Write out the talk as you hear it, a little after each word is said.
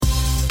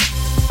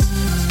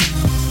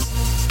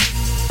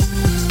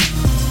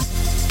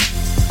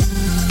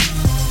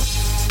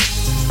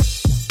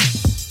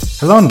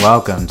Hello and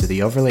welcome to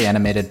the Overly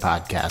Animated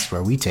Podcast,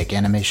 where we take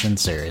animation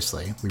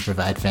seriously. We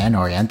provide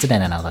fan-oriented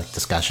and analytic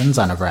discussions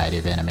on a variety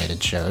of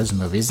animated shows,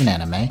 movies, and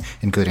anime,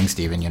 including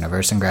Steven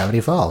Universe and Gravity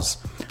Falls.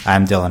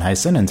 I'm Dylan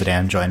Heisen, and today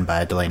I'm joined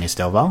by Delaney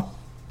Stilwell.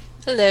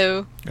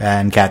 Hello.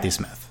 And Kathy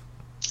Smith.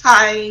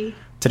 Hi.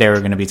 Today we're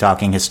going to be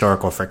talking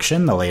Historical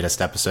Friction, the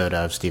latest episode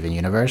of Steven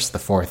Universe, the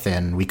fourth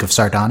in Week of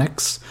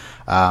Sardonyx.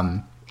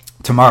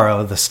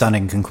 Tomorrow, the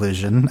stunning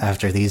conclusion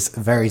after these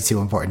very two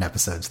important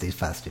episodes these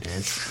past 2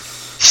 days.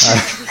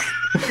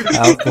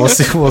 We'll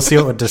see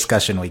what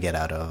discussion we get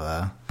out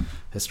of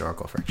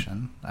Historical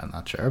Friction. I'm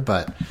not sure,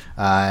 but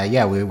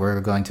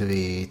we're going to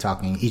be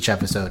talking each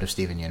episode of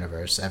Steven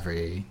Universe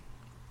every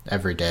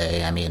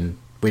day. I mean,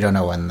 we don't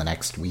know when the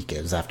next week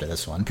is after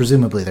this one.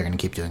 Presumably, they're going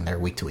to keep doing their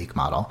week-to-week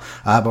model,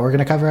 but we're going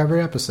to cover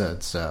every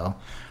episode, so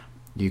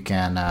you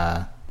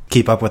can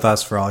keep up with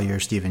us for all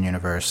your Steven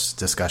Universe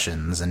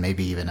discussions, and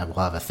maybe even we'll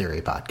have a theory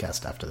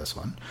podcast after this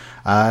one.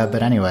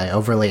 But anyway,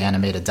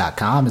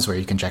 overlyanimated.com is where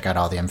you can check out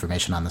all the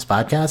information on this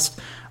podcast.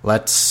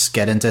 Let's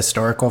get into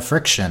Historical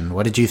Friction.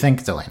 What did you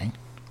think, Delaney?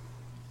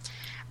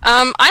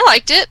 I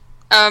liked it.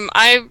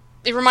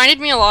 It reminded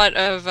me a lot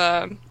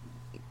of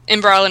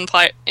Ember Island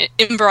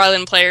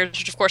Players,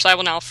 which of course I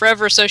will now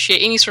forever associate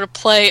any sort of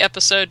play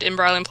episode to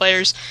Ember Island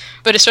Players,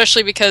 but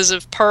especially because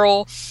of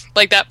Pearl,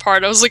 like that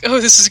part, I was like, oh,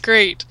 this is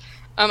great.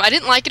 I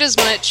didn't like it as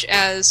much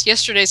as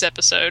yesterday's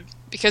episode,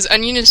 because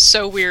Onion is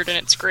so weird and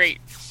it's great.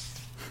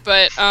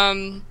 But, I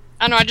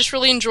don't know, I just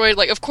really enjoyed,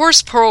 like, of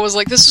course Pearl was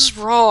like, this is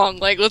wrong,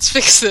 like, let's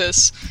fix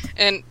this.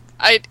 And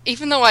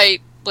even though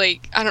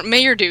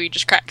Mayor Dewey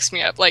just cracks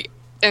me up, like,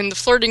 and the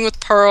flirting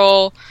with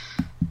Pearl,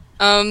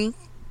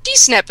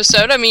 decent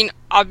episode. I mean,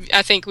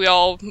 I think we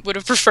all would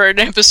have preferred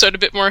an episode a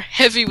bit more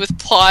heavy with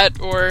plot,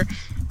 or,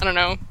 I don't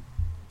know,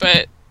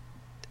 but,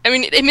 I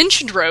mean, they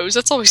mentioned Rose,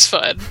 that's always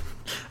fun.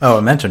 Oh,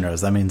 it mentioned Rose.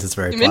 That means it's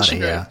very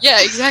plotty, yeah.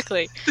 Yeah,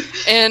 exactly.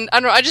 And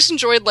I don't know, I just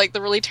enjoyed like the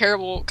really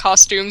terrible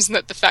costumes and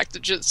the fact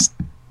that just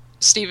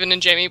Steven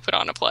and Jamie put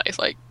on a play.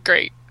 Like,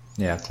 great.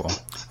 Yeah, cool.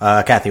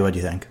 Kathy, what do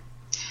you think?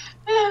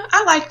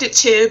 I liked it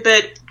too,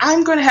 but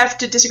I'm going to have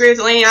to disagree with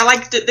Elaine. I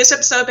liked this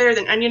episode better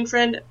than Onion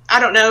Friend. I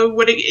don't know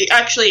what it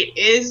actually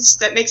is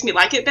that makes me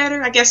like it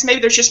better. I guess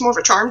maybe there's just more of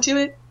a charm to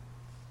it.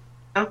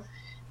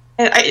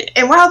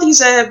 And while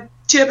these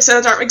two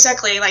episodes aren't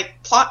exactly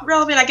like plot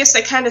relevant, I guess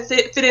they kind of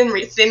fit in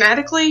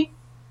thematically,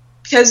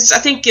 because I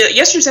think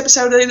yesterday's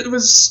episode it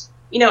was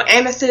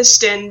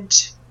Amethyst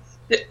and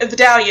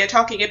Vidalia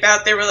talking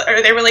about their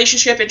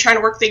relationship and trying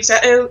to work things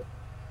out.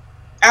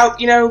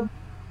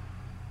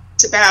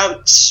 It's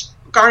about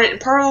Garnet and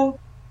Pearl,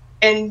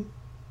 and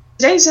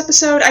today's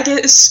episode, I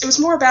guess it was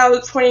more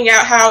about pointing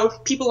out how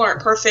people aren't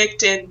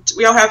perfect and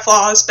we all have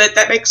flaws, but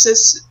that makes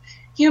us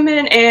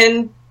human,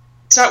 and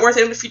it's not worth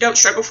it if you don't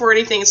struggle for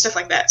anything and stuff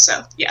like that.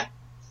 So, yeah.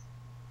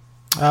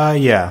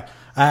 Yeah.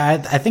 I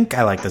think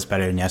I like this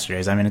better than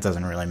yesterday's. I mean, it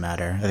doesn't really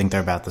matter. I think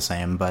they're about the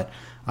same, but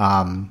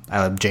I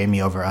love Jamie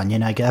over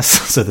Onion, I guess.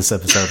 So this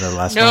episode or the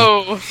last one.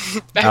 No,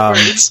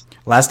 backwards.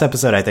 Last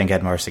episode, I think,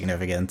 had more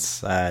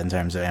significance in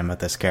terms of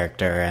Amethyst's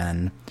character.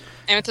 And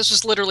Amethyst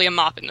was literally a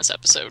mop in this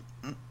episode.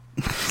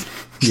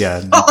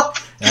 Yeah.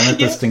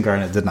 Amethyst and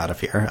Garnet did not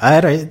appear.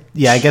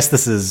 I guess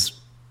this is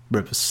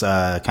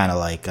kind of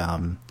like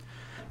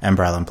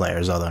Ember Island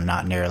Players, although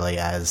not nearly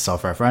as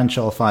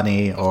self-referential,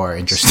 funny, or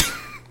interesting.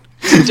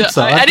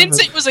 So I didn't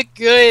say it was a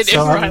good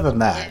Ember Island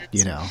Island that,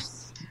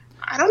 Players.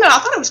 I don't know. I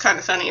thought it was kind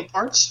of funny in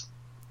parts.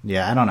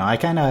 Yeah, I don't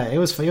know. It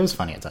was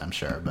funny at times,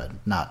 sure, but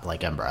not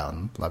like Ember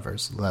Island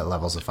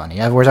levels of funny.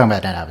 We're talking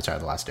about Avatar: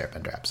 The Last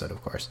Airbender episode,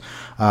 of course.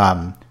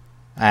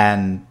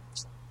 And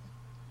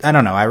I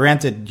don't know. I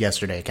ranted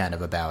yesterday kind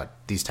of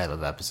about these type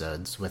of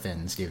episodes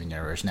within Steven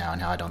Universe now,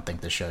 and how I don't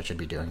think the show should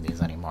be doing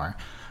these anymore.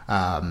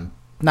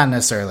 Not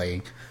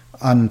necessarily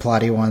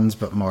unplotty ones,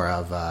 but more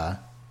of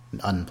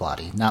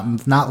unplotty.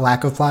 Not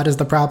lack of plot is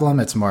the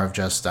problem. It's more of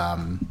just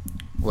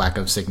lack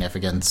of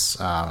significance.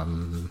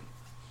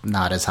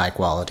 Not as high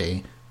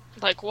quality.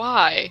 Like,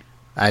 why?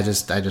 I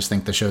just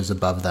think the show's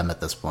above them at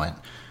this point.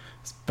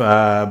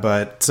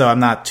 But so I'm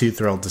not too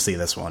thrilled to see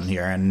this one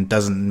here, and it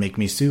doesn't make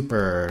me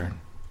super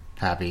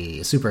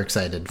happy, super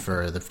excited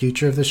for the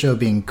future of the show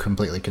being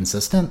completely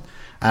consistent.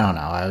 I don't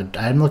know.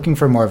 I'm looking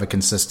for more of a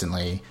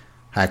consistently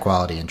high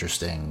quality,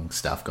 interesting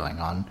stuff going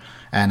on,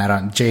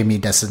 and Jamie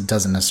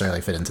doesn't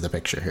necessarily fit into the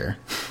picture here.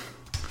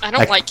 I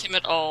don't like him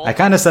at all. I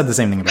kind of said the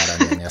same thing about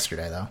Onion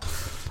yesterday, though.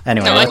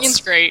 Anyway, no,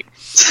 Onion's great.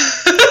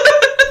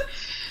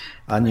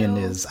 Onion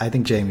is. I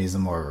think Jamie's a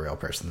more real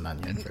person than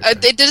Onion. Sure.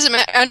 It doesn't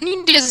matter.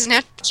 Onion doesn't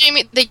have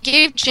Jamie. They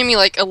gave Jamie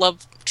like a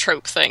love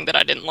trope thing that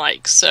I didn't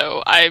like,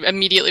 so I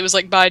immediately was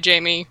like, "Bye,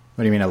 Jamie."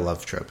 What do you mean a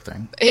love trope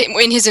thing?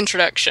 In his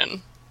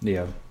introduction,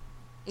 yeah,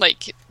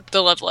 like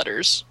the love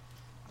letters.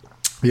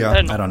 Yeah,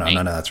 I don't know.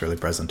 None of that's really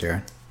present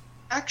here.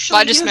 Actually,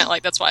 well, I just meant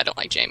like that's why I don't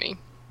like Jamie.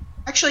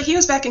 Actually, he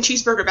was back in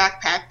Cheeseburger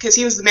Backpack because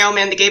he was the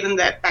mailman that gave him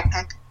that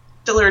backpack.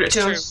 delivered it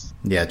to him. True.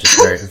 Yeah, just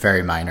very,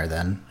 very minor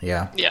then.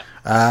 Yeah. Yeah.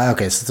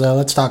 Okay, so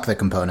let's talk the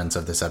components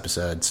of this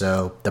episode.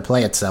 So the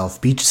play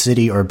itself, Beach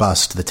City or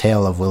Bust, the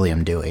tale of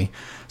William Dewey.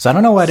 So I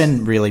don't know why I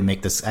didn't really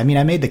make this. I mean,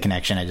 I made the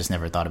connection. I just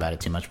never thought about it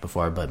too much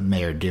before. But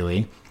Mayor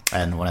Dewey,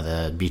 and one of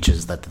the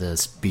beaches that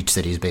this Beach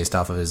City is based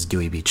off of is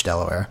Dewey Beach,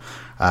 Delaware.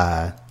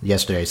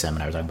 Yesterday, Sam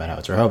and I were talking about how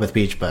it's Rehoboth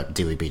Beach, but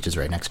Dewey Beach is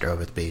right next to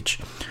Rehoboth Beach.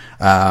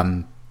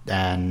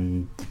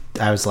 And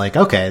I was like,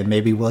 okay,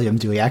 maybe William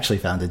Dewey actually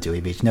founded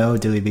Dewey Beach. No,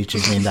 Dewey Beach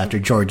is named after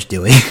George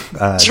Dewey,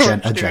 a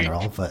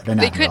general, but an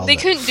admiral. They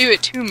couldn't do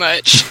it too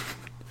much.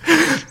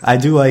 I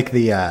do like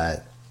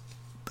the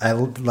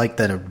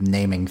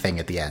naming thing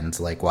at the end.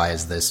 Like, why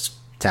is this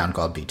town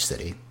called Beach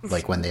City?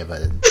 Like when they have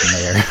a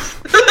mayor,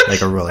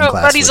 like a ruling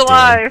class. Buddy's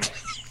alive.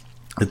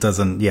 It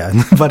doesn't. Yeah,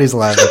 Buddy's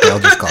alive. Okay, I'll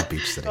just call it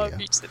Beach City. Yeah.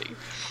 Beach City.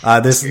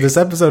 This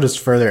episode is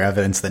further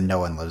evidence that no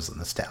one lives in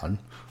this town.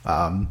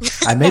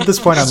 I made this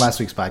point on last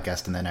week's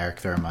podcast, and then Eric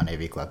Thurm on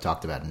AV Club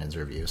talked about it in his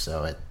review,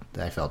 so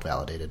I felt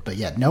validated. But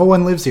yeah, no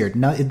one lives here.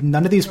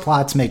 None of these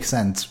plots make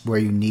sense where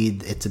you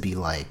need it to be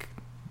like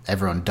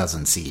everyone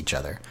doesn't see each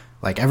other.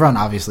 Like, everyone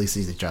obviously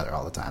sees each other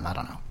all the time. I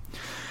don't know.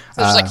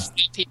 There's like 5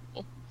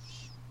 people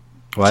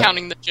What?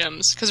 counting the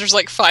gyms, because there's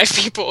like 5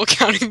 people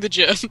counting the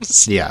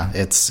gyms. Yeah,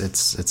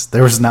 it's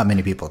there was not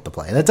many people at the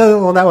play.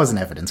 That wasn't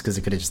evidence, because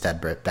it could have just had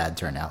bad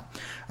turnout.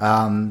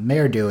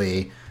 Mayor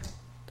Dewey,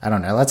 I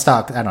don't know. Let's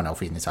talk. I don't know if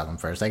we need to talk him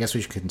first. I guess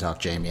we can talk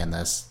Jamie in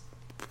this.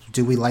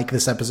 Do we like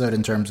this episode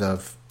in terms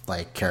of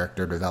like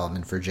character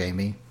development for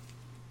Jamie?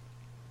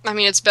 I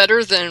mean, it's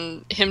better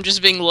than him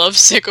just being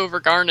lovesick over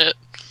Garnet.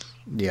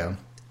 Yeah.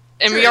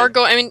 And we are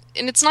going, I mean,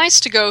 and it's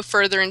nice to go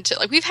further into,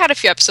 like, we've had a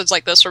few episodes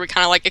like this where we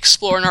kind of, like,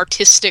 explore an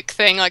artistic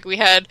thing. Like, we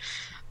had,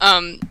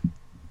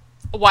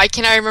 why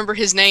can't I remember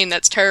his name?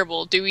 That's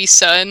terrible. Dewey's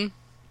son.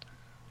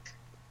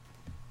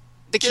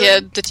 The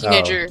kid, the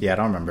teenager. Oh, yeah, I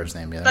don't remember his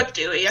name either. Buck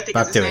Dewey, I think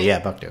Buck is his Dewey, name. yeah,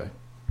 Buck Dewey.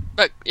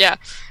 But, yeah.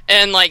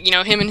 And, like, you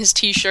know, him and his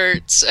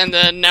t-shirts. And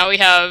then now we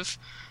have,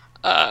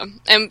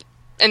 and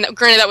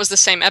granted that was the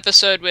same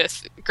episode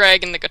with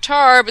Greg and the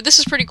guitar, but this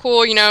is pretty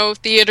cool, you know,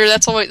 theater,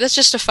 that's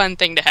just a fun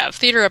thing to have.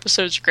 Theater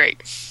episodes are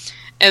great.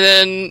 And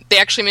then they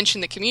actually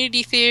mentioned the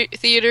community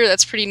theater,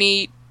 that's pretty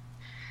neat.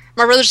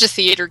 My brother's a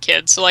theater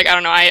kid, so, like, I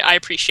don't know, I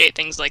appreciate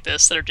things like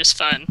this that are just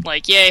fun.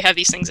 Like, yay, have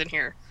these things in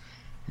here.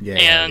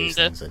 Yeah, these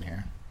things in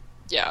here.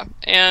 Yeah,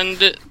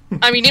 and,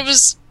 I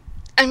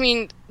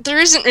mean, there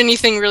isn't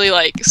anything really,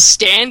 like,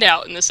 stand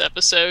out in this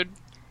episode,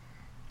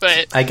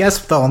 but... I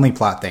guess the only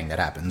plot thing that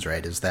happens,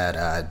 right, is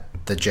that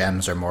the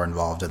gems are more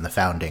involved in the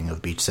founding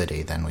of Beach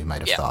City than we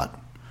might have thought.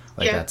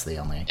 Like, that's the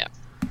only...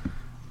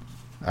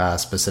 Yeah.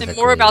 Specifically... And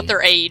more about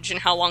their age and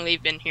how long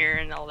they've been here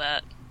and all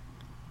that.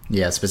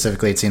 Yeah,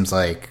 specifically it seems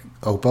like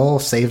Opal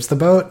saves the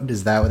boat.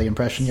 Is that what the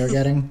impression you're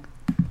getting?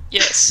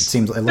 Yes.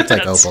 It looked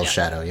like Opal's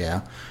shadow,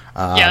 yeah.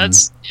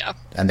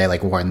 And they,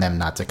 like, warn them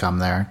not to come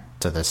there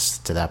to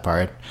that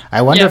part.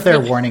 I wonder if they're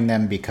warning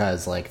them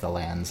because, like, the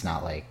land's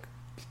not, like,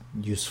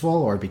 useful,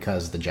 or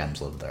because the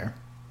gems live there.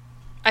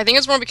 I think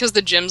it's more because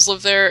the gems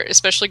live there,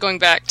 especially going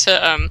back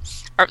to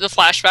the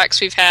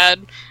flashbacks we've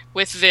had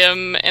with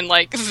them and,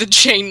 like, the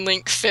chain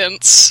link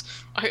fence.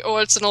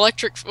 It's an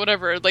electric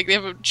whatever. Like, they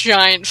have a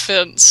giant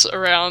fence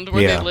around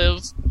where they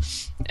live.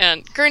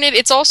 And granted,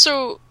 it's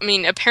also, I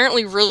mean,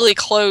 apparently really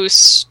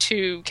close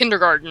to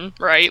kindergarten,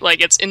 right?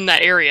 Like, it's in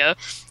that area.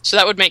 So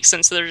that would make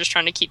sense that they're just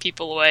trying to keep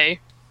people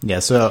away. Yeah,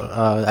 so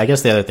I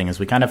guess the other thing is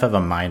we kind of have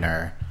a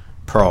minor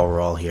Pearl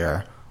role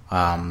here.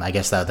 I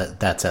guess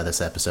that's how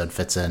this episode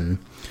fits in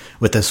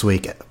with this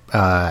week.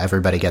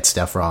 Everybody gets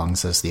stuff wrong,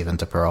 says Steven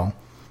to Pearl.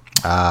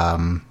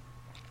 And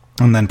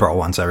then Pearl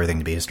wants everything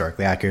to be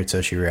historically accurate,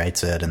 so she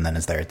writes it and then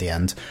is there at the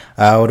end.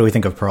 What do we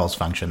think of Pearl's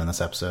function in this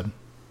episode?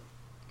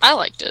 I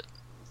liked it.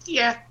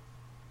 Yeah.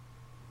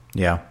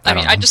 Yeah.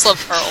 I just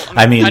love Pearl.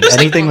 I mean,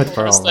 anything like with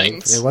Pearl,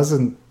 it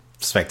wasn't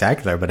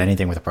spectacular, but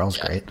anything with Pearl's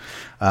great.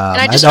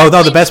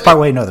 The best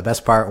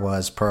part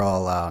was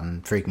Pearl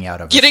freaking out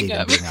over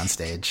Steven being on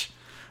stage.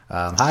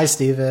 Hi,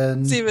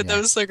 Steven. Steven, that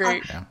was so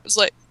great. Yeah. It was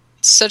like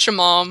such a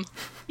mom.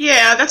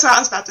 Yeah, that's what I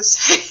was about to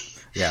say.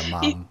 Yeah,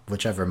 mom.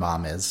 Whichever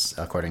mom is,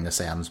 according to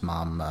Sam's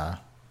mom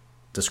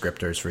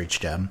descriptors for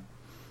each gem.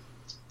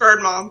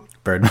 Bird mom.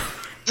 Bird mom.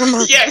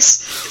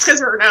 Yes, it's because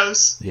of her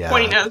nose. Yeah,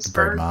 pointy nose.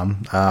 Bird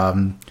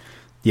mom.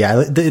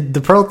 Yeah,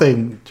 the Pearl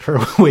thing, her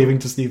waving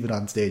to Steven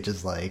on stage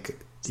is like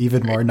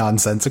even more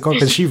nonsensical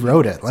because she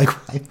wrote it. Like,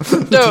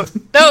 no,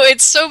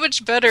 it's so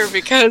much better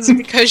because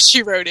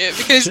she wrote it.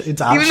 Because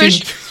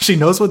she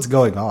knows what's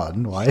going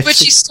on. Why? But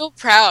she's still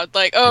proud.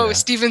 Like,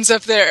 Steven's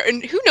up there,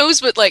 and who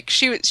knows? But like,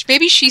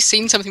 maybe she's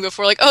seen something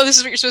before. Like, oh, this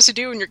is what you're supposed to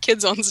do when your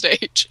kid's on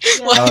stage.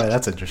 Yeah. Oh,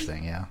 that's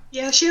interesting. Yeah.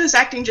 Yeah, she was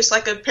acting just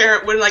like a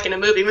parent would, like in a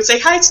movie, would say,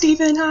 "Hi,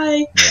 Steven,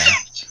 hi."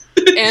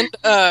 Yeah.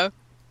 And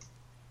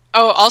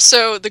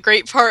also the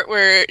great part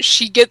where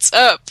she gets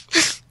up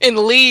and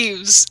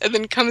leaves, and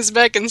then comes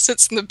back and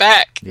sits in the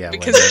back. Yeah,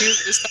 because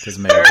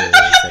Mayor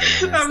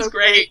that was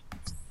great.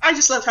 I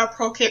just love how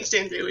Pearl can't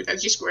stand Dewey.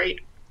 That's just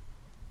great.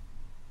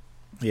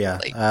 Yeah.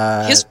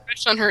 His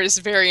crush on her is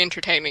very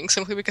entertaining,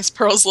 simply because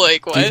Pearl's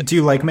like, what? Do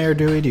you like Mayor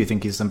Dewey? Do you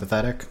think he's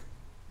sympathetic?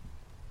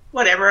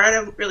 Whatever, I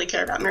don't really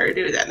care about Mary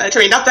Dewey that much. I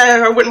mean, not that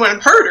I wouldn't want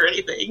him hurt or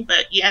anything,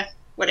 but yeah,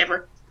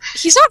 whatever.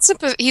 He's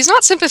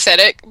not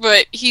sympathetic,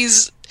 but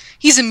he's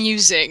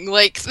amusing.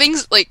 Like,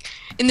 things, like,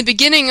 in the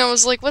beginning I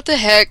was like, what the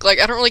heck? Like,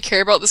 I don't really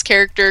care about this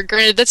character.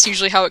 Granted, that's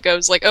usually how it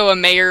goes. Like, oh, a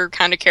mayor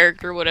kind of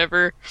character,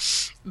 whatever.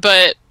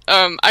 But,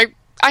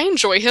 I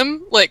enjoy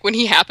him. Like, when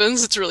he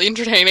happens, it's really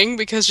entertaining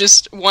because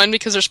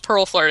because there's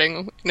Pearl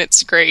flirting, and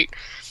it's great.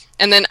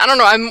 And then, I don't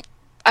know,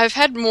 I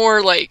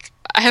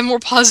have more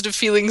positive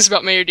feelings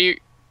about Mayor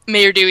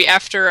Dewey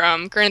after,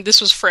 granted,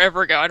 this was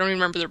forever ago. I don't even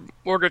remember the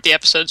order of the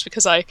episodes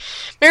because I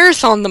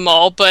marathoned them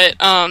all, but,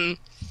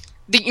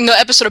 the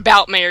episode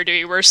about Mayor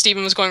Dewey where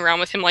Steven was going around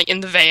with him, like, in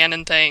the van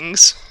and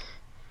things.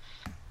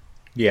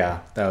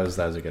 Yeah, that was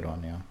a good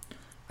one, yeah.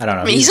 I don't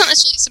know. I mean, he's not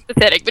necessarily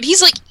sympathetic, but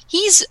he's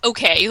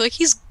okay. Like,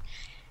 he's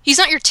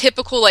not your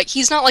typical, like,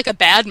 he's not like a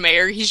bad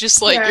mayor, he's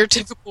just like your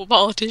typical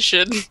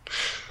politician.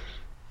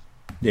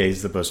 Yeah,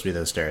 he's supposed to be the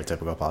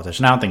stereotypical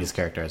politician. I don't think his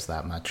character has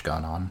that much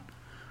going on.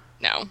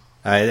 No.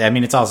 I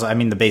mean, it's also,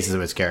 the basis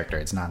of his character,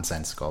 it's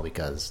nonsensical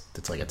because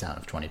it's like a town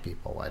of 20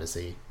 people. Why does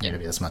he need to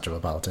be this much of a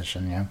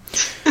politician, yeah?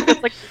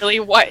 Like, really,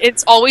 what?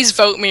 It's always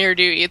vote Mayor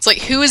Dewey. It's like,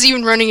 who is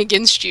even running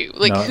against you?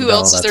 Like, who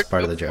else is there? That's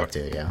part of the joke,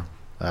 too, yeah.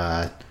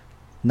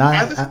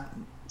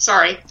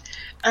 Sorry.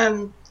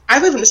 I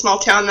live in a small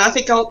town, and I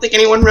don't think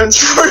anyone runs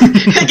for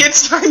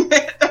against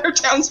our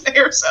town's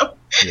mayor, so...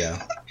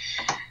 Yeah.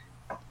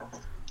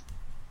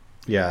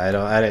 Yeah, I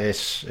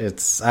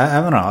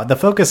don't know. The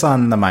focus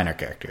on the minor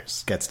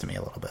characters gets to me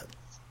a little bit.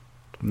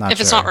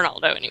 If it's not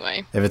Ronaldo,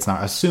 anyway. If it's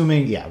not,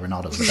 assuming, yeah,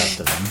 Ronaldo's the best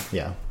of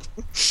them.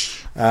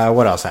 Yeah.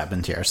 What else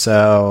happened here?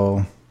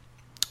 So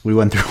we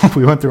went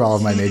through all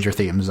of my major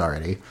themes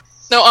already.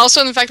 No,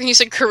 also the fact that he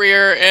said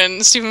career,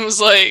 and Steven was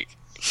like,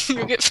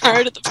 "You get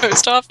fired at the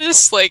post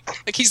office," like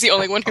he's the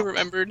only one who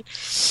remembered.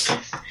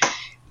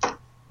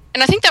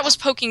 And I think that was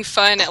poking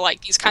fun at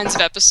like these kinds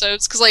of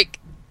episodes because like.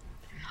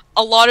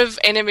 A lot of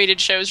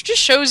animated shows,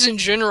 just shows in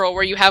general,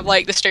 where you have,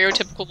 like, the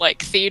stereotypical,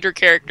 like, theater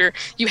character,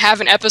 you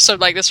have an episode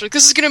like this, where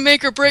this is gonna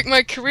make or break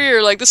my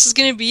career, like, this is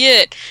gonna be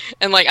it.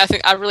 And, like, I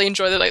think I really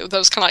enjoyed that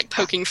was kind of, like,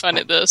 poking fun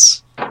at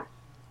this.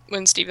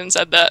 When Steven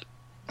said that.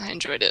 I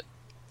enjoyed it.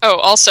 Oh,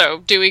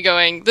 also, Dewey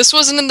going, this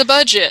wasn't in the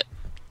budget!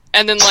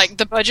 And then, like,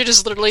 the budget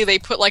is literally, they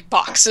put, like,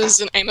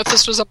 boxes, and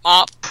Amethyst was a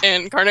mop,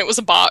 and Garnet was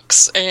a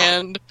box,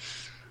 and...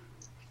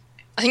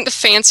 I think the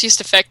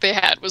fanciest effect they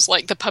had was,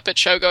 like, the puppet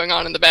show going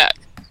on in the back.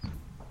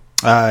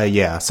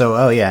 Yeah. So,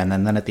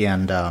 and then at the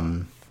end,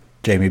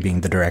 Jamie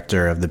being the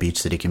director of the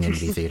Beach City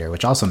Community Theater,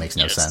 which also makes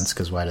no sense,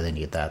 because why do they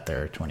need that?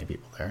 There are 20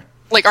 people there.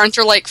 Like, aren't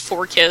there, like,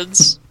 4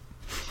 kids?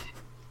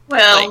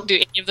 Well... Like, do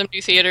any of them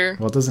do theater?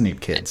 Well, it doesn't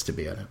need kids to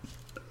be in it.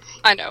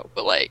 I know,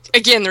 but, like,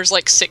 again, there's,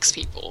 like, 6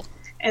 people.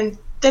 And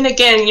then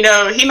again,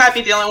 he might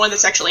be the only one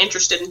that's actually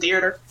interested in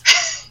theater.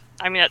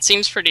 I mean, that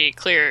seems pretty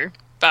clear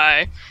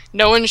by...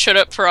 No one showed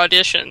up for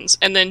auditions,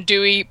 and then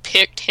Dewey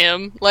picked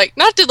him. Like,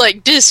 not to,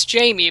 like, diss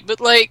Jamie,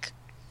 but, like...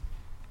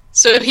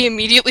 So he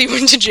immediately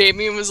went to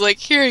Jamie and was like,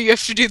 here, you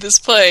have to do this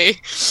play.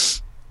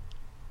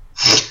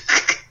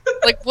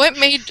 Like,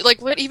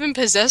 what even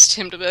possessed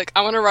him to be like,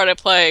 I want to write a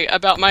play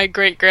about my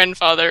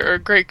great-grandfather, or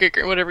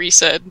great-great-grand, whatever he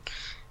said.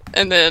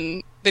 And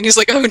then he's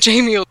like, oh,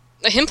 Jamie...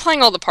 Him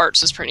playing all the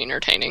parts is pretty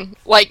entertaining.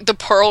 Like, the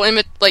Pearl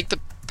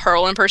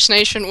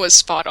impersonation was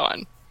spot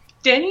on.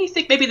 Didn't you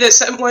think maybe that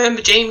someone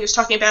Jamie was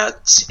talking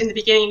about in the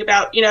beginning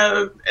about,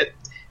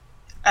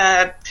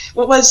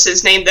 what was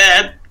his name?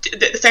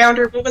 The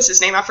founder, what was his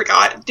name? I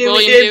forgot.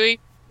 William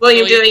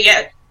Dewey,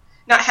 yeah.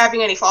 Not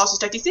having any flaws and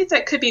stuff. Do you think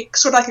that could be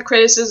sort of like a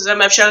criticism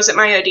of shows that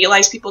might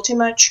idealize people too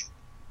much?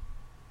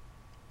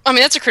 I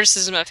mean, that's a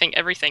criticism of, I think,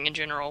 everything in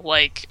general.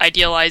 Like,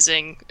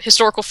 idealizing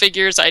historical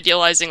figures,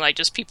 idealizing, like,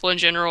 just people in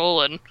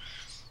general, and...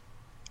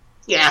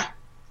 Yeah.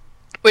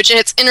 Which, and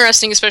it's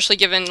interesting, especially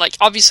given, like,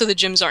 obviously the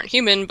Jims aren't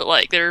human, but,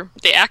 like,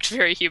 they act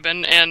very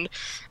human, and,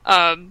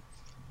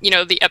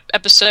 the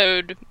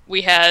episode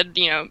we had,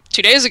 2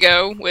 days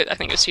ago,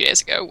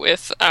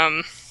 with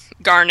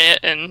Garnet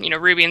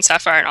and, Ruby and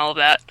Sapphire and all of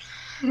that.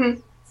 Mm-hmm.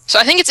 So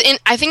I think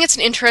it's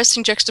an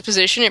interesting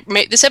juxtaposition.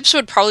 This episode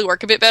would probably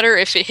work a bit better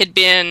if it had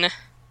been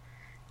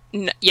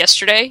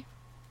yesterday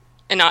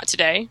and not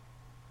today.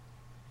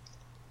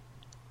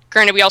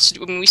 Granted,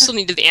 we still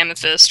needed the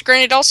Amethyst.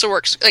 Granted, it also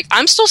works. Like,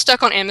 I'm still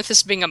stuck on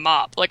Amethyst being a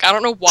mop. Like, I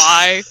don't know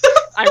why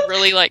I'm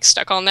really, like,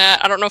 stuck on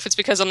that. I don't know if it's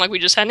because I'm like, we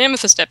just had an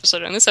Amethyst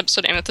episode, and this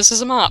episode, Amethyst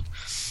is a mop.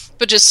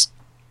 But just,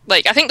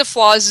 like, I think the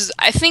flaws is...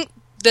 I think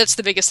that's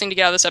the biggest thing to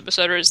get out of this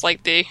episode is,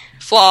 like, the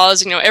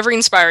flaws. Every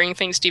inspiring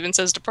thing Steven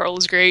says to Pearl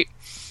is great.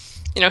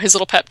 His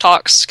little pep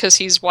talks, because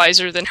he's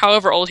wiser than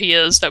however old he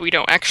is, that we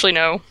don't actually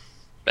know.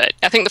 But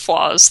I think the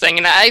flaws thing,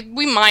 and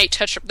we might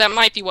touch... That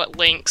might be what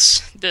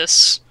links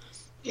this...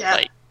 Yeah.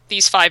 Like,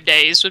 these 5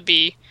 days would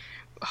be...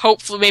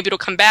 Hopefully, maybe it'll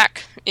come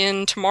back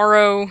in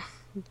tomorrow.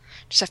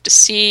 Just have to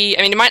see.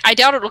 I mean, I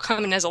doubt it'll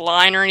come in as a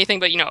line or anything,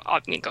 but,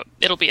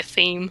 it'll be a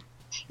theme.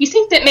 you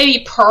think that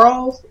maybe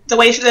Pearl, the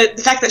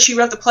fact that she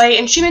wrote the play,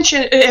 and she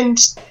mentioned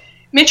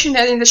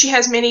that she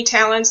has many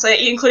talents,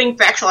 like, including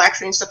factual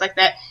acting and stuff like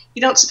that.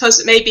 You don't suppose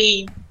that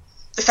maybe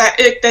the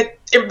fact that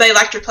everybody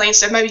liked her play and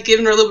stuff, maybe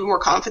giving her a little bit more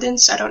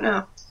confidence? I don't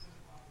know.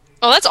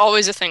 Well, that's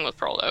always a thing with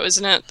Pearl, though,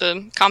 isn't it?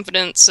 The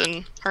confidence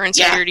and her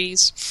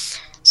insecurities. Yeah.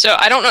 So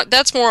I don't know.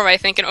 That's more of, I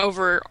think, an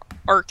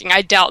overarching.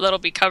 I doubt that'll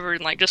be covered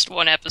in, like, just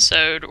one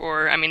episode.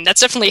 Or, I mean, that's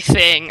definitely a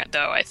thing,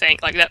 though, I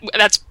think. Like,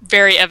 that's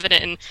very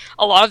evident in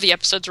a lot of the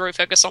episodes where we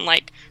focus on,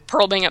 like,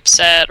 Pearl being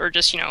upset or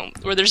just,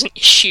 where there's an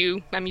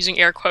issue. I'm using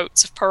air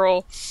quotes of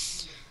Pearl.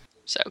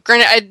 So,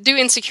 granted, I do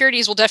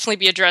insecurities will definitely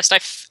be addressed. I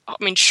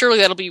mean, surely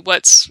that'll be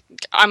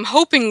I'm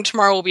hoping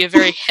tomorrow will be a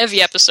very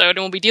heavy episode, and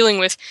we'll be dealing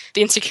with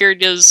the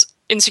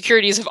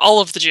insecurities of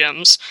all of the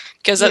gyms,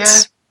 because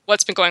that's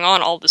what's been going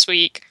on all this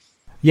week.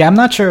 Yeah, I'm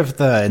not sure if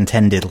the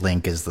intended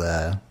link is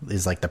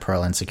like the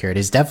Pearl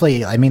insecurities.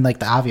 Definitely, I mean, like,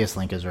 the obvious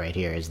link is right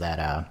here, is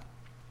that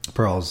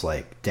Pearl's,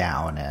 like,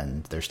 down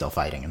and they're still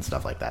fighting and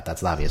stuff like that.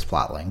 That's the obvious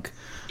plot link.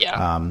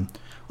 Yeah.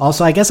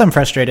 Also, I guess I'm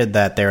frustrated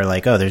that they're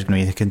like, oh, there's going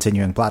to be a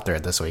continuing plot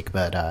thread this week,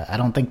 but I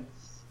don't think,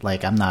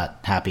 like, I'm not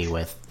happy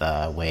with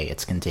the way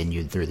it's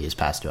continued through these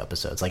past 2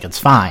 episodes. Like, it's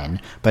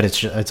fine, but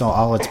it's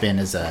all it's been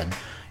is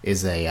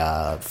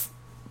a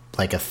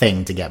like a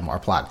thing to get more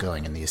plot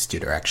going in these 2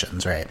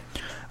 directions, right?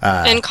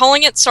 And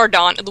calling it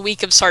the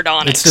week of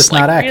sardonics. It's just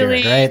not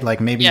accurate, really, right?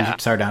 Like, maybe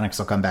sardonics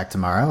will come back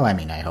tomorrow. I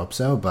mean, I hope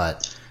so,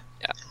 but...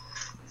 Yeah.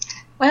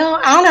 Well,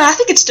 I don't know. I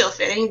think it's still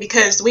fitting,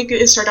 because the week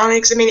is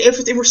sardonics. I mean, if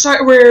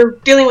we're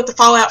dealing with the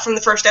fallout from the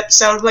first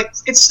episode, like,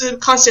 it's a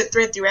constant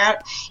thread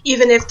throughout,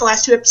 even if the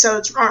last 2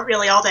 episodes aren't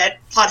really all that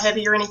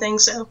plot-heavy or anything,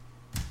 so...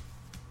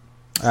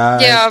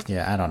 Yeah,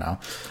 I don't know.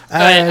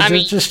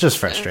 It's just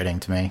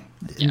frustrating to me.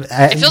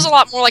 Yeah. It feels a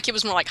lot more like it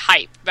was more like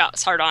hype about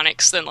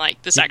sardonics than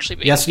like this actually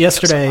being. Yes,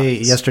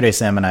 yesterday,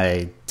 Sam and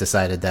I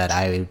decided that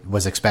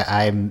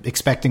I'm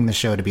expecting the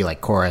show to be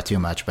like Korra too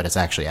much, but it's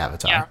actually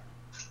Avatar. Yeah.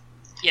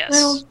 Yes.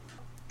 Well,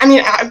 I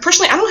mean,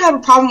 personally, I don't have a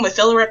problem with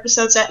filler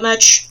episodes that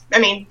much. I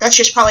mean,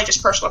 that's probably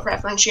just personal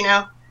preference,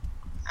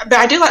 But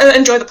I do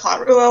enjoy the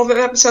plot relevant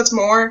episodes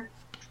more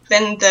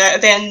than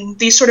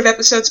these sort of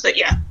episodes. But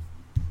yeah.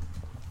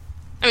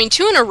 I mean,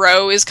 2 in a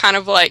row is kind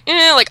of like,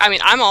 I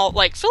mean, I'm all,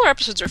 like, filler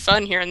episodes are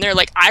fun here and there.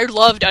 Like, I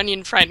loved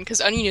Onion Friend, because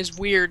Onion is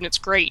weird and it's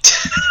great.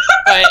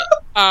 But,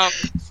 I'm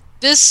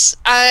just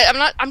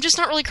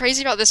not really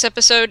crazy about this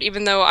episode,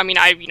 even though, I mean,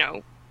 I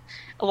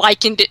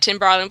likened it to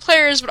Ember Island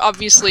Players, but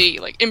obviously,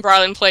 like, Ember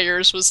Island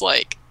Players was,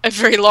 like, a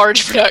very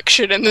large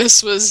production, and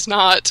this was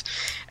not.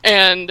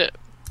 And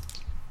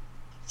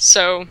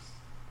so,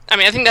 I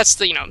mean, I think that's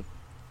the,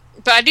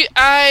 but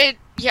I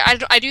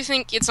do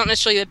think it's not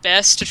necessarily the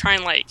best to try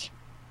and, like,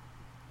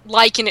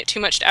 liken it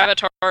too much to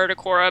Avatar or to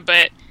Korra,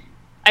 but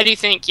I do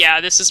think,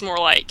 this is more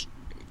like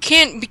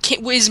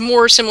is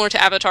more similar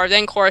to Avatar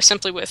than Korra,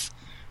 simply with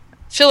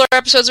filler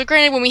episodes. But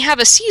granted, when we have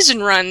a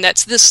season run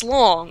that's this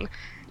long,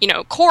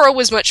 Korra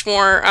was much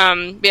more.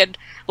 We had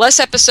less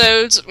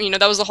episodes.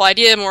 That was the whole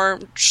idea. More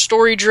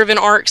story-driven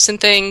arcs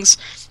and things.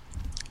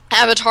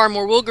 Avatar,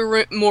 more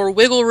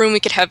wiggle room. We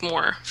could have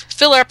more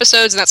filler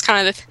episodes, and that's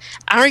kind of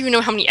I don't even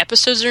know how many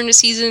episodes are in a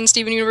season in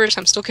Steven Universe.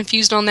 I'm still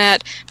confused on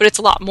that, but it's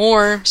a lot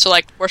more. So,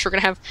 like, of course, we're going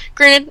to have,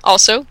 granted,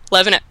 also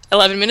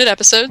 11-minute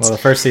episodes. Well, the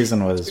first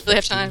season was... We really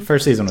have time.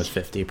 First season was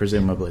 50.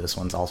 Presumably this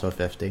one's also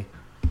 50.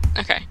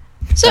 Okay.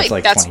 So that's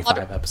like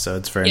 25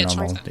 episodes for a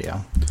normal...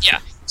 25. Yeah.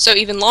 So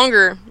even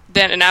longer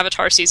than an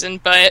Avatar season,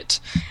 but...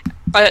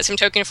 By that same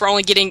token, if we're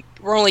only getting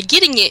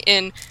it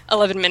in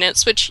 11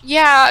 minutes, which,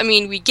 I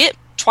mean, we get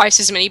twice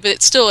as many, but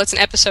it's an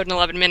episode in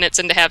 11 minutes,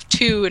 and to have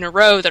 2 in a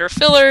row that are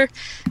filler,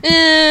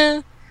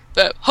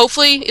 but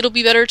hopefully it'll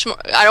be better tomorrow.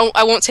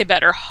 I won't say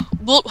better.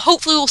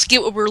 Hopefully we'll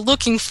get what we're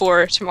looking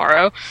for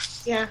tomorrow.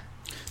 Yeah.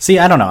 See,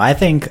 I don't know. I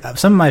think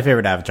some of my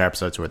favorite Avatar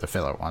episodes were the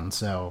filler ones.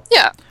 So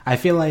yeah, I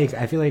feel like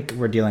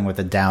we're dealing with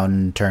a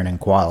downturn in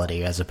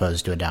quality as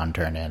opposed to a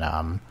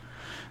downturn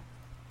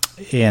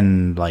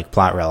in like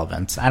plot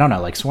relevance. I don't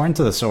know. Like Sworn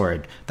to the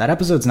Sword, that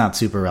episode's not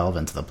super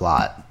relevant to the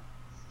plot.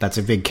 That's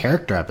a big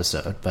character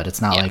episode, but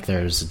it's not like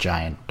there's a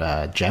giant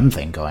gem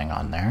thing going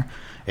on there.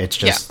 It's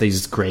just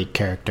these great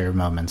character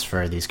moments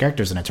for these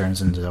characters, and it turns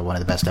into one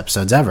of the best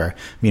episodes ever.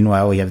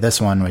 Meanwhile, we have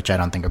this one, which I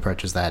don't think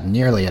approaches that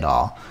nearly at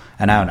all.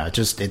 And I don't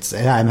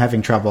know, I'm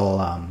having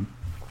trouble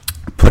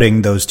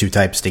putting those 2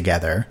 types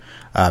together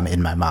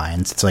in my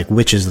mind. It's like,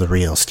 which is the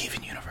real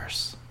Steven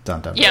Universe? Dun,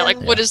 dun, dun. Yeah,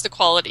 what is the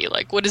quality?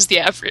 Like, what is the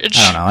average?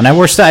 I don't know. And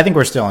I think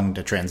we're still in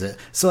the transit.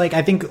 So, like,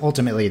 I think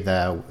ultimately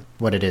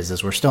what it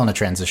is we're still in a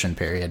transition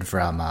period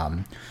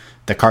from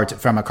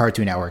from a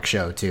Cartoon Network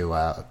show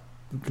to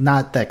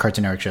not that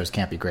Cartoon Network shows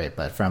can't be great,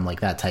 but from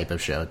like that type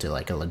of show to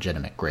like a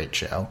legitimate great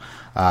show.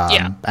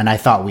 And I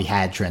thought we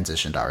had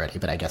transitioned already,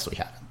 but I guess we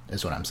haven't.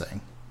 Is what I'm saying.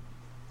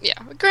 Yeah,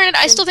 granted,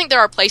 I still think there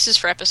are places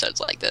for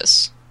episodes like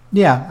this.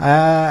 Yeah,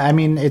 I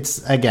mean,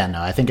 it's again,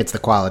 I think it's the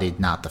quality,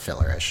 not the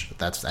fillerish.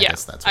 I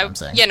guess that's what I'm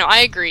saying. Yeah, no, I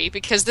agree,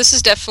 because this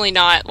is definitely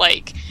not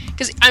like,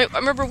 because I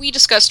remember we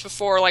discussed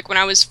before, like when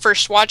I was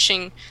first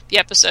watching the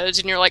episodes,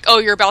 and you're like, "Oh,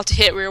 you're about to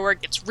hit where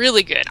it gets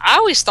really good." I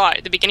always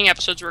thought the beginning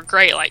episodes were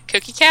great, like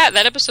Cookie Cat.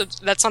 That episode,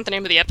 that's not the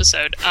name of the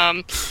episode.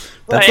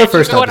 That's the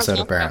first episode,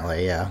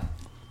 apparently. Yeah.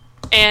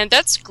 And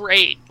that's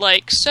great,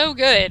 like so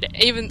good.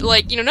 Even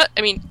like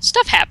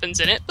stuff happens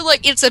in it, but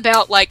like it's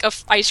about like a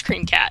ice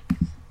cream cat.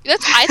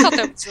 I thought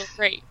that was really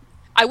great.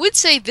 I would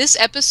say this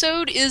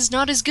episode is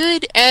not as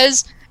good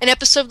as an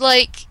episode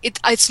like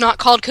it's not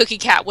called Cookie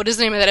Cat. What is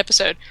the name of that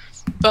episode?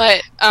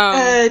 But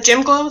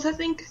Gem Glows, I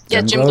think.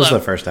 Yeah, Gem Glows, the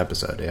first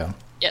episode. Yeah.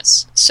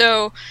 Yes.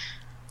 So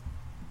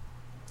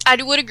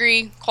I would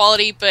agree,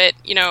 quality, but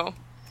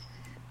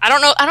I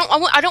don't know.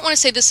 I don't want to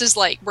say this is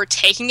like we're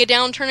taking a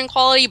downturn in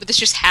quality, but this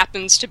just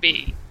happens to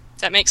be.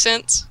 Does that make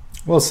sense?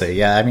 We'll see.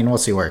 Yeah, I mean, we'll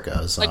see where it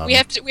goes. Like we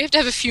have to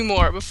have a few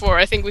more before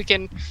I think we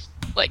can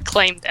like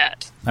claim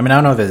that. I mean, I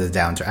don't know if it's a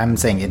downturn. I'm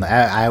saying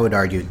I would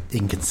argue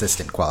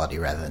inconsistent quality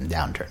rather than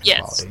downturn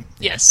in quality.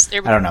 Yeah. Yes. I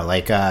don't know.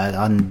 Like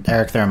on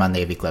Eric Thurm on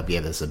Navy Club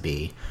gave this a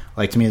B.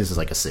 Like to me, this is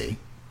like a C.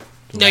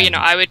 No,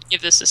 I would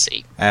give this a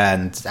C.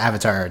 And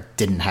Avatar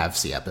didn't have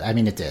C episodes. I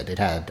mean, it did. It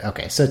had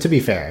So to be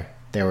fair,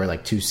 there were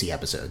like 2 C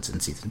episodes in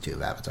season 2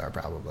 of Avatar,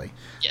 probably.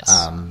 Yes.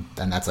 And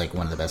that's like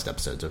one of the best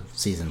episodes of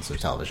seasons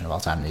of television of all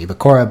time to me. But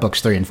Korra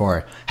books 3 and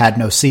 4 had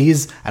no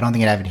C's. I don't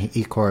think it had any.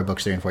 Korra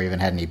books 3 and 4 even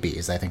had any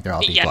B's. I think they're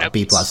all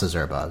B pluses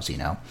or aboves.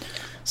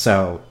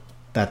 So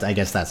I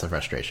guess that's a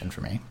frustration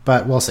for me.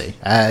 But we'll see.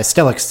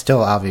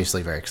 Still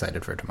obviously very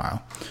excited for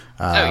tomorrow.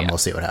 We'll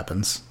see what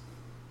happens.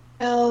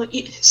 Well,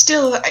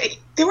 still,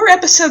 there were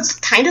episodes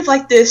kind of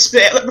like this,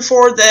 but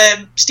before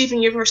the Steven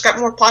Universe got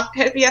more plot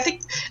heavy. I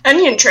think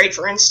Onion Trade,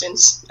 for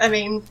instance. I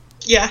mean,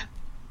 yeah.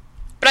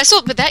 But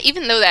that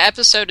even though that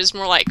episode is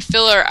more like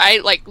filler, I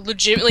like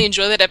legitimately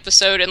enjoy that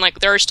episode, and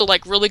like there are still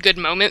like really good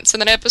moments in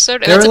that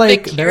episode. And that's a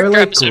big character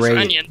episode for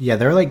Onion. Yeah,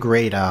 they're like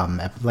great.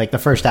 Like the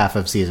first half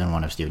of season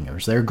 1 of Steven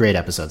Universe, there are great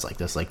episodes like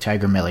this, like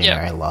Tiger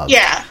Millionaire. I love.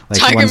 Yeah, like,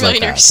 Tiger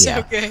Millionaire is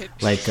so good.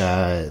 Like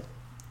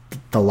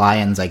the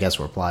Lions, I guess,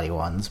 were plotty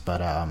ones, but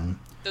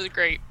those are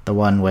great. The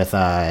one with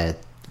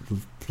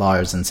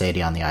Lars and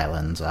Sadie on the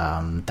island,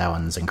 that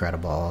one's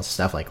incredible.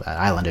 Stuff like that.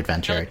 Island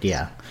Adventure,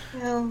 yeah.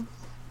 Well,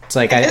 it's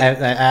like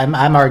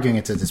I'm arguing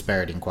it's a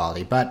disparity in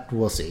quality, but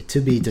we'll see.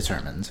 To be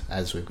determined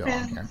as we go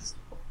on here.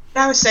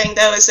 What I was saying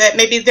though is that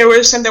maybe there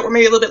were some that were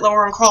maybe a little bit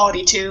lower in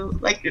quality too.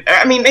 Like,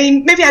 I mean,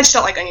 maybe I just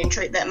don't like Onion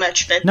Trade that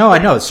much. But no, I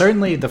know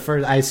certainly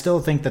I still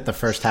think that the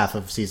first half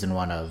of season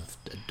 1 of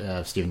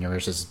Steven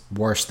Universe is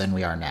worse than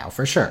we are now,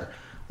 for sure.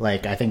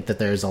 Like, I think that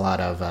there's a lot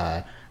of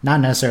not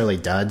necessarily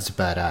duds,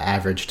 but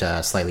average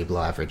to slightly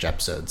below average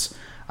episodes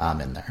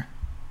in there.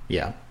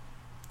 Yeah,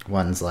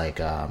 ones like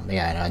and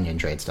Onion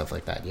Trade, stuff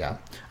like that. Yeah,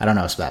 I don't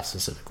know that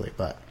specifically,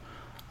 but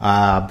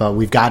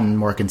we've gotten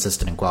more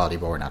consistent in quality,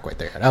 but we're not quite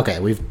there yet. Okay,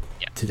 we've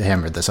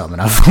hammered this home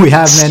enough. We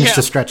have managed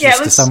to stretch this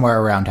to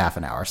somewhere around half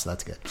an hour, so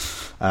that's good.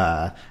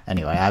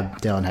 Anyway, I'm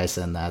Dylan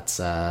Hyson. That's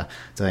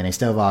Delaney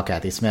Stovall,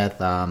 Kathy Smith.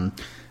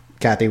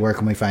 Kathy, where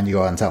can we find you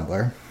on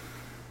Tumblr?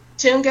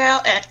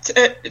 Toongal at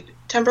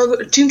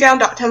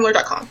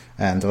toongal.tumblr.com.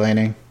 And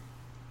Delaney?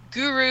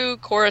 Guru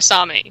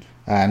Korasami.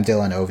 I'm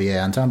Dylan OVA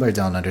on Tumblr,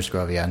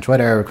 Dylan_OVA on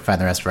Twitter. You can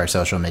find the rest of our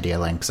social media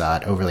links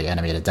at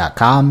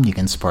overlyanimated.com. You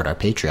can support our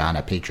Patreon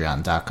at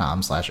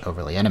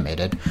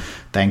patreon.com/overlyanimated.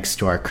 Thanks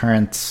to our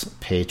current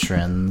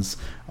patrons,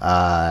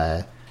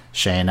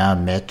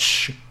 Shayna,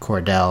 Mitch,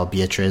 Cordell,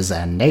 Beatrice,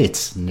 and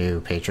Nate,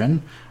 new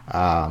patron.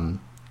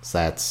 So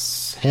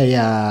that's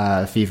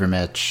Fever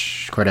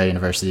Mitch, Cordell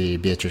University,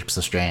 Beatrix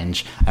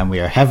Lestrange, and we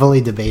are heavily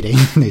debating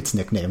Nate's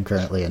nickname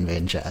currently in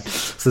main chat.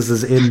 So this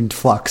is in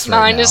flux right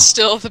now. Mine is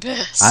still the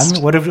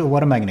best. What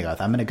am I going to go with?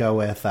 I'm going to go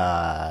with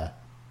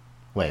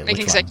make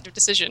an executive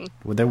decision.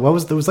 There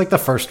was like the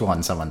first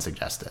one someone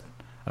suggested.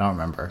 I don't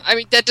remember. I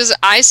mean,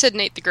 I said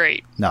Nate the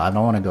Great. No, I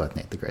don't want to go with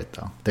Nate the Great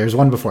though. There's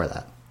one before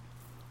that.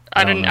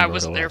 I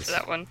wasn't there for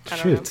that one. I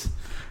don't know.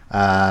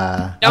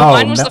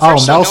 Mine was the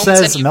first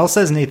one. Mel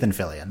says Nathan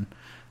Fillion.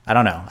 I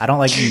don't know. I don't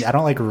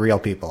like real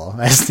people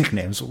as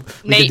nicknames.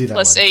 Nate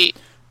plus 8.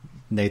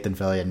 Nathan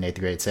Fillion, Nate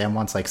the Great. Sam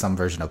wants like some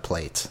version of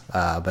plate,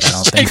 but I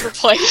don't think. Paper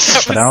plate.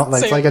 But I don't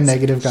like it's like a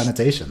negative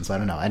connotation, so I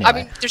don't know. Anyway, I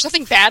mean, there's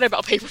nothing bad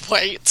about paper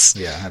plates.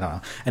 Yeah, I don't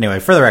know. Anyway,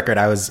 for the record,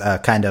 I was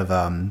kind of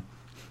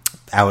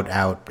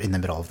out in the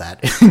middle of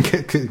that,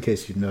 in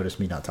case you noticed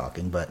me not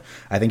talking, but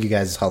I think you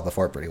guys held the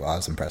fort pretty well. I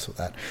was impressed with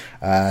that.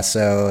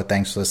 So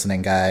thanks for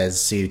listening,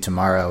 guys. See you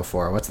tomorrow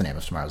for, what's the name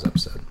of tomorrow's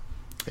episode?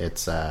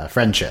 It's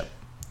Friendship,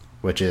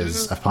 which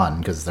is a pun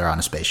because they're on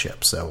a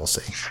spaceship, so we'll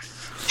see.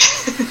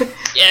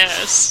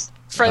 Yes.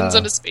 Friends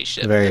on a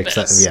spaceship. Very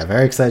excited. Yeah,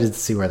 very excited to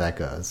see where that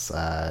goes.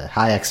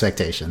 High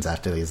expectations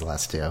after these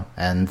last two.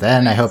 And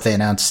then I hope they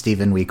announce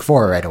Steven week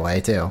 4 right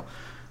away, too.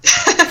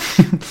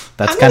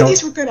 That's kind of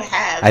these we're gonna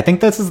have. I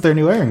think this is their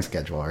new airing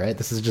schedule, right?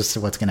 This is just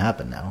what's gonna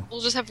happen now.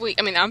 We'll just have week.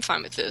 I mean, I'm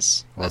fine with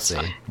this. We'll see.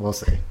 We'll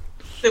see.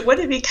 But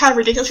wouldn't it be kind of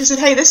ridiculous? She said,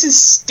 "Hey, this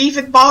is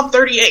Stephen Bob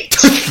 38."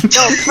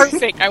 Oh,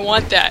 perfect! I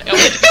want that. I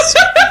want it to be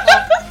Stephen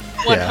Bob.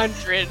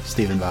 100.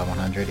 Stephen Bob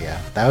 100,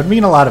 yeah. That would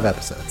mean a lot of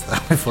episodes,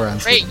 though, if we're on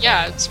Great, Stephen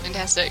yeah, Bob. it's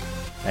fantastic.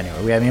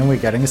 Anyway, we're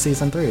getting a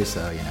season 3,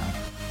 so,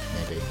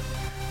 maybe.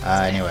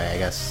 Anyway, I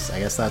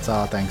guess that's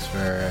all. Thanks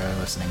for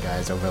listening,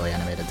 guys.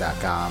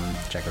 Overlyanimated.com.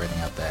 Check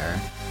everything out there.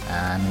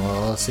 And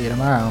we'll see you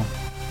tomorrow.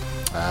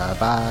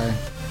 Bye.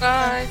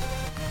 Bye.